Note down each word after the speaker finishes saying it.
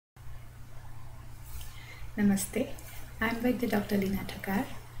Namaste, I'm with the Dr. Lina.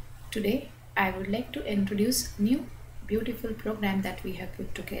 Today, I would like to introduce a new beautiful program that we have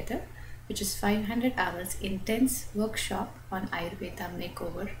put together, which is 500 hours intense workshop on Ayurveda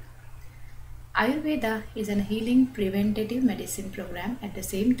Makeover. Ayurveda is a healing preventative medicine program. At the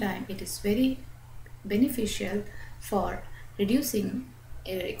same time, it is very beneficial for reducing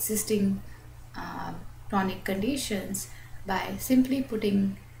existing uh, chronic conditions by simply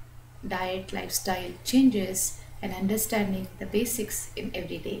putting diet, lifestyle changes, and understanding the basics in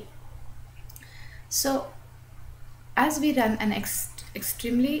every day. So, as we run an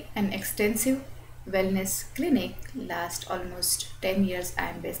extremely and extensive wellness clinic, last almost 10 years, I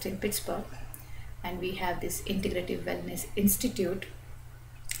am based in Pittsburgh, and we have this Integrative Wellness Institute.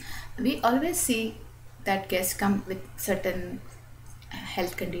 We always see that guests come with certain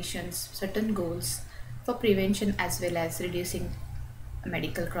health conditions, certain goals for prevention as well as reducing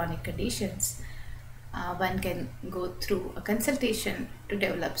medical chronic conditions. One can go through a consultation to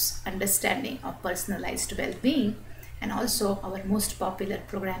develop understanding of personalized well-being, and also our most popular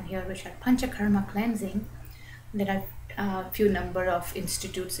program here, which are Panchakarma cleansing. There are a few number of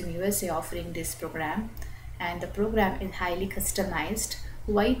institutes in USA offering this program, and the program is highly customized.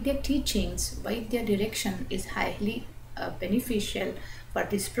 Why their teachings, why their direction is highly beneficial for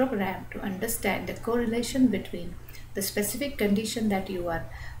this program to understand the correlation between the specific condition that you are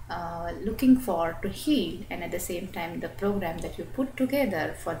looking for to heal, and at the same time the program that you put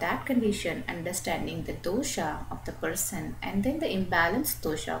together for that condition, understanding the dosha of the person and then the imbalanced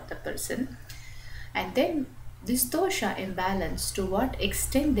dosha of the person, and then this dosha imbalance, to what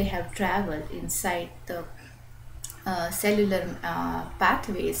extent they have traveled inside the cellular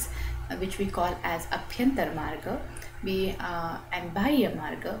pathways, which we call as Abhyantar Marga, and Bahya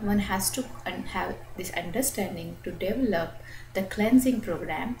Marga. One has to have this understanding to develop the cleansing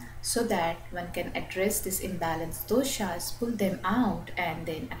program so that one can address this imbalanced doshas, pull them out, and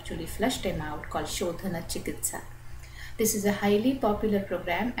then actually flush them out, called Shodhana Chikitsa. This is a highly popular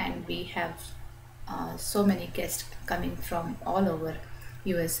program, and we have so many guests coming from all over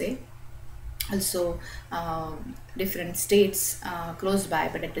USA, also different states close by,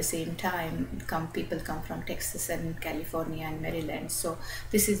 but at the same time people come from Texas and California and Maryland. So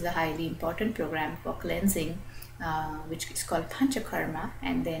this is the highly important program for cleansing, which is called Panchakarma.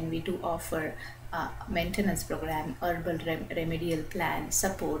 And then we do offer maintenance program, herbal remedial plan,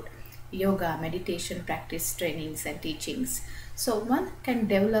 support, yoga, meditation practice trainings and teachings. So one can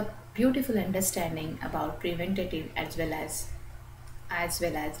develop beautiful understanding about preventative as well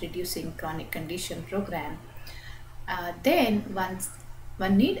as reducing chronic condition program. Then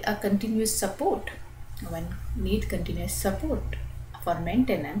one need a continuous support. One need continuous support for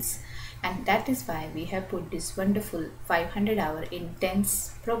maintenance, and that is why we have put this wonderful 500-hour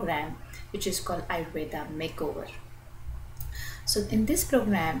intense program, which is called Ayurveda Makeover. So in this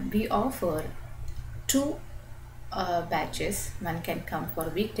program, we offer two batches. One can come for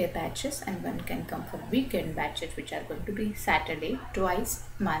weekday batches and one can come for weekend batches, which are going to be Saturday twice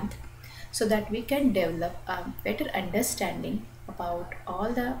a month, so that we can develop a better understanding about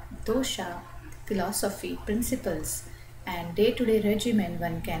all the dosha philosophy principles and day-to-day regimen.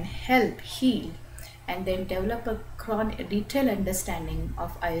 One can help heal and then develop a detailed understanding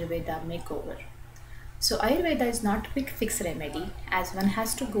of Ayurveda Makeover. So Ayurveda is not a quick fix remedy, as one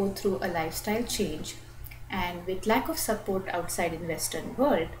has to go through a lifestyle change, and with lack of support outside in Western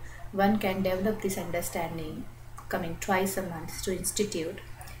world, one can develop this understanding coming twice a month to institute,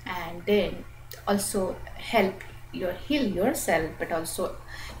 and then also help heal yourself, but also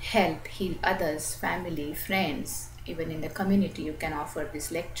help heal others, family, friends, even in the community. You can offer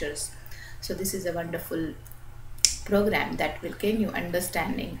these lectures. So this is a wonderful program that will gain you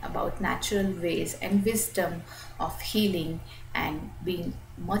understanding about natural ways and wisdom of healing and being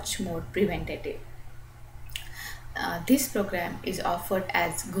much more preventative. This program is offered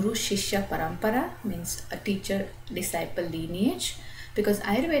as Guru Shishya Parampara, means a teacher disciple lineage, because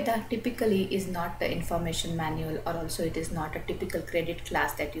Ayurveda typically is not the information manual, or also it is not a typical credit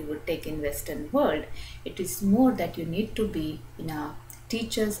class that you would take in Western world. It is more that you need to be in a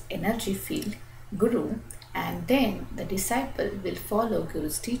teacher's energy field, Guru, and then the disciple will follow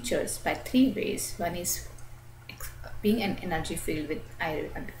Guru's teachers by three ways. One is being an energy field with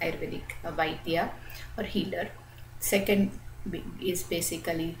Ayurvedic Vaidya or healer. Second is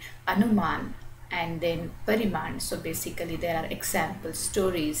basically Anuman, and then Pariman. So basically there are example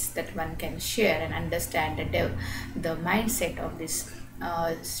stories that one can share and understand the mindset of this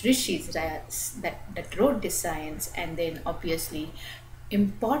rishis that wrote this science, and then obviously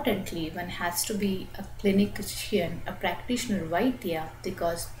importantly, one has to be a clinician, a practitioner Vaidya,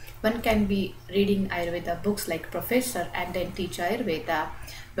 because one can be reading Ayurveda books like professor and then teach Ayurveda,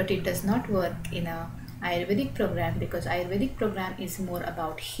 but it does not work in a Ayurvedic program, because Ayurvedic program is more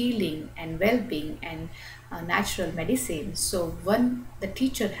about healing and well-being and natural medicine. So the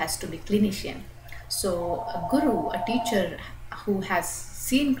teacher has to be clinician. So a guru, a teacher who has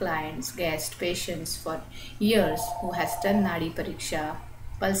seen clients, guests, patients for years, who has done Nadi Pariksha,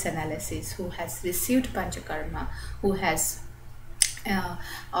 pulse analysis, who has received Panchakarma, who has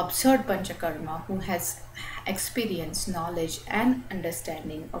observed Panchakarma, who has experience, knowledge, and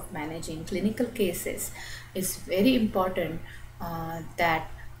understanding of managing clinical cases, is very important that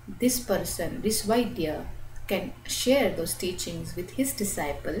this person, this Vaidya, can share those teachings with his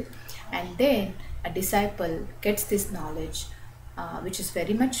disciple, and then a disciple gets this knowledge, which is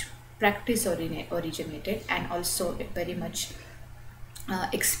very much practice originated and also very much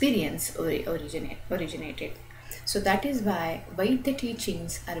experience originated. So that is why Vaidya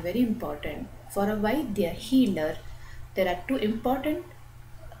teachings are very important. For a Vaidya healer, there are two important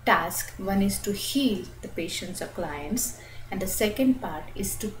tasks. One is to heal the patients or clients, and the second part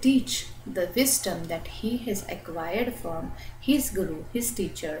is to teach the wisdom that he has acquired from his guru, his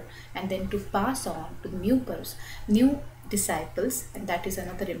teacher, and then to pass on to new disciples, and that is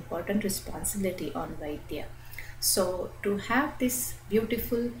another important responsibility on Vaidya. So to have this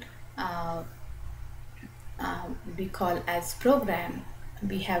beautiful we call as program,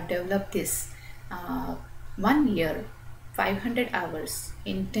 we have developed this 1 year 500 hours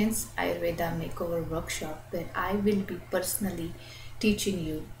intense Ayurveda makeover workshop, where I will be personally teaching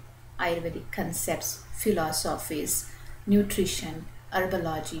you Ayurvedic concepts, philosophies, nutrition,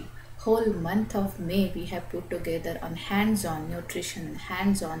 herbology. Whole month of May we have put together on hands-on nutrition and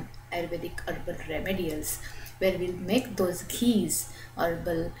hands-on Ayurvedic herbal remedials, where we'll make those ghees,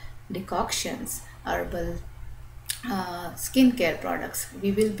 herbal decoctions, herbal skincare products.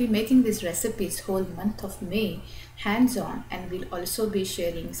 We will be making these recipes whole month of May hands-on, and we'll also be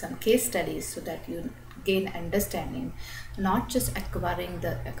sharing some case studies so that you gain understanding, not just acquiring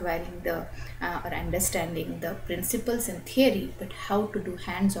the or understanding the principles and theory, but how to do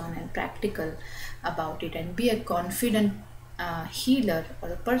hands-on and practical about it, and be a confident healer or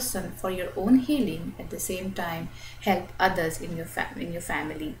a person for your own healing, at the same time help others in your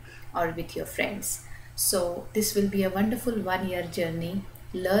family or with your friends. So this will be a wonderful 1 year journey,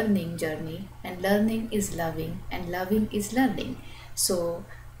 learning journey, and learning is loving and loving is learning. So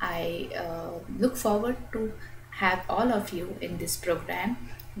I look forward to have all of you in this program,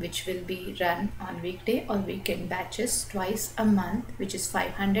 which will be run on weekday or weekend batches twice a month, which is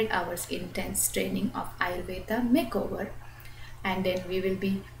 500 hours intense training of Ayurveda makeover. And then we will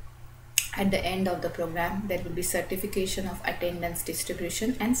be, at the end of the program, there will be certification of attendance,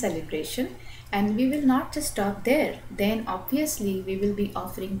 distribution and celebration. And we will not just stop there. Then obviously we will be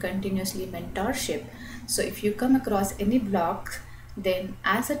offering continuously mentorship. So if you come across any blocks, then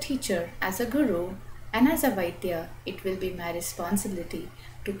as a teacher, as a guru, and as a Vaidya, it will be my responsibility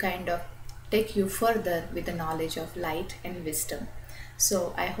to kind of take you further with the knowledge of light and wisdom.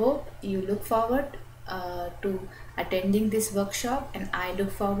 So I hope you look forward to attending this workshop, and I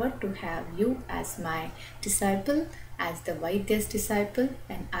look forward to have you as my disciple, as the Vaidya's disciple,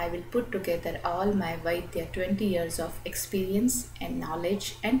 and I will put together all my Vaidya 20 years of experience and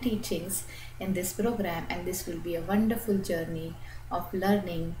knowledge and teachings in this program, and this will be a wonderful journey of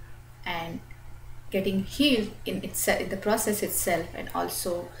learning and getting healed in the process itself, and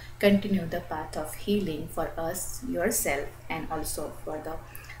also continue the path of healing for us, yourself, and also for the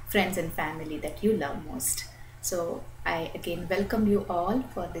friends and family that you love most. So I again welcome you all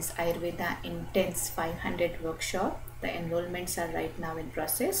for this Ayurveda Intense 500 workshop. The enrollments are right now in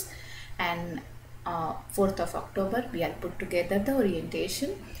process, and 4th of October we are put together the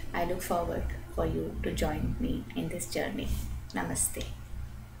orientation. I look forward for you to join me in this journey. Namaste.